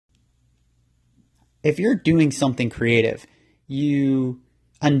if you're doing something creative, you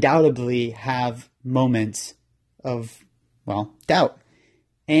undoubtedly have moments of, well, doubt.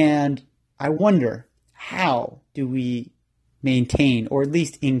 And I wonder, how do we maintain or at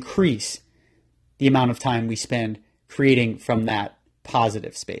least increase the amount of time we spend creating from that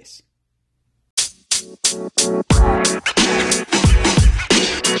positive space?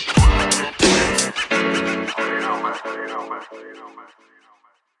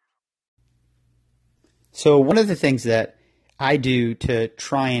 So one of the things that I do to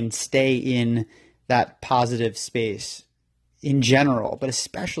try and stay in that positive space in general, but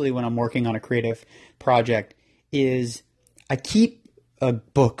especially when I'm working on a creative project, is I keep a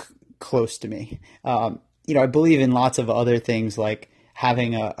book close to me. I believe in lots of other things like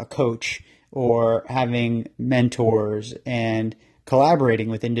having a coach or having mentors and collaborating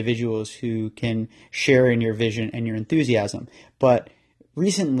with individuals who can share in your vision and your enthusiasm. But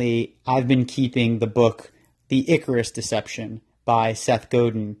recently, I've been keeping the book The Icarus Deception by Seth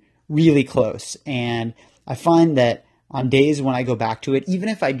Godin really close. And I find that on days when I go back to it, even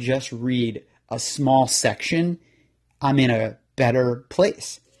if I just read a small section, I'm in a better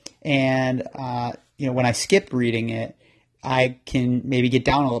place. And, when I skip reading it, I can maybe get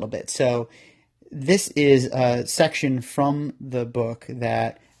down a little bit. So this is a section from the book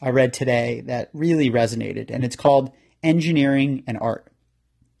that I read today that really resonated, and it's called Engineering and Art.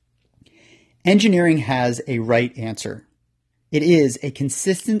 Engineering has a right answer. It is a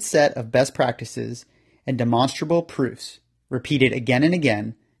consistent set of best practices and demonstrable proofs repeated again and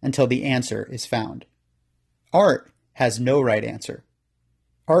again until the answer is found. Art has no right answer.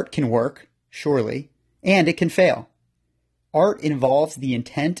 Art can work, surely, and it can fail. Art involves the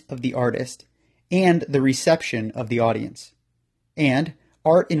intent of the artist and the reception of the audience. And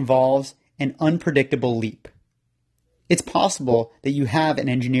art involves an unpredictable leap. It's possible that you have an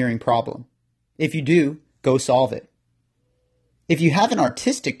engineering problem. If you do, go solve it. If you have an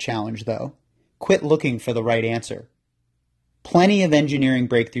artistic challenge, though, quit looking for the right answer. Plenty of engineering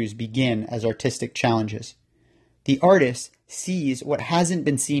breakthroughs begin as artistic challenges. The artist sees what hasn't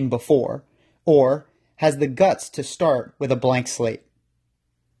been seen before, or has the guts to start with a blank slate.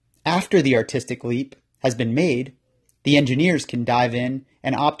 After the artistic leap has been made, the engineers can dive in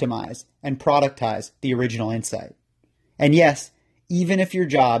and optimize and productize the original insight. And yes, even if your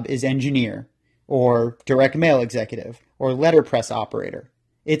job is engineer, or direct mail executive, or letterpress operator,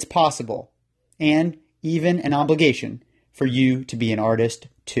 it's possible, and even an obligation, for you to be an artist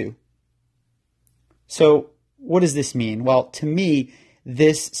too. So what does this mean? Well, to me,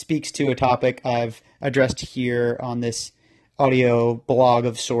 this speaks to a topic I've addressed here on this audio blog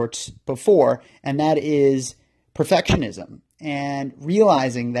of sorts before, and that is perfectionism, and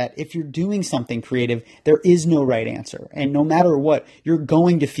realizing that if you're doing something creative, there is no right answer. And no matter what, you're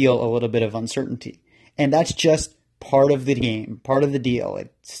going to feel a little bit of uncertainty. And that's just part of the game, part of the deal.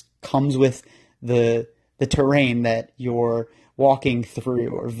 It comes with the terrain that you're walking through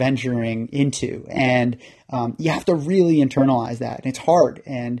or venturing into. And you have to really internalize that. And it's hard.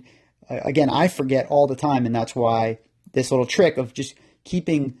 And again, I forget all the time. And that's why this little trick of just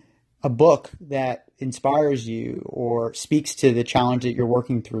keeping a book that inspires you or speaks to the challenge that you're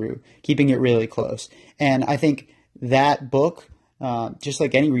working through, keeping it really close. And I think that book, just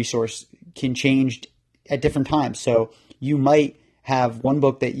like any resource, can change at different times. So you might have one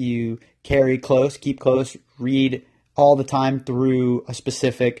book that you carry close, keep close, read all the time through a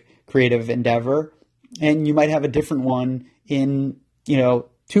specific creative endeavor. And you might have a different one in,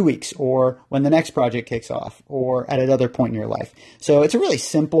 2 weeks, or when the next project kicks off, or at another point in your life. So it's a really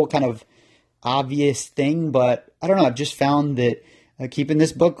simple, kind of obvious thing, but I don't know, I've just found that keeping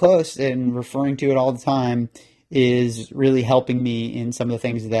this book close and referring to it all the time is really helping me in some of the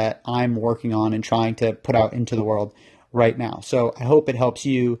things that I'm working on and trying to put out into the world right now. So I hope it helps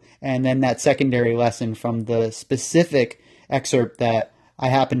you. And then that secondary lesson from the specific excerpt that I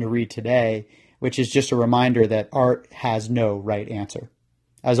happened to read today, which is just a reminder that art has no right answer.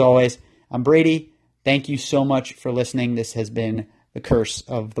 As always, I'm Brady. Thank you so much for listening. This has been The Curse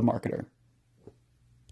of the Marketer.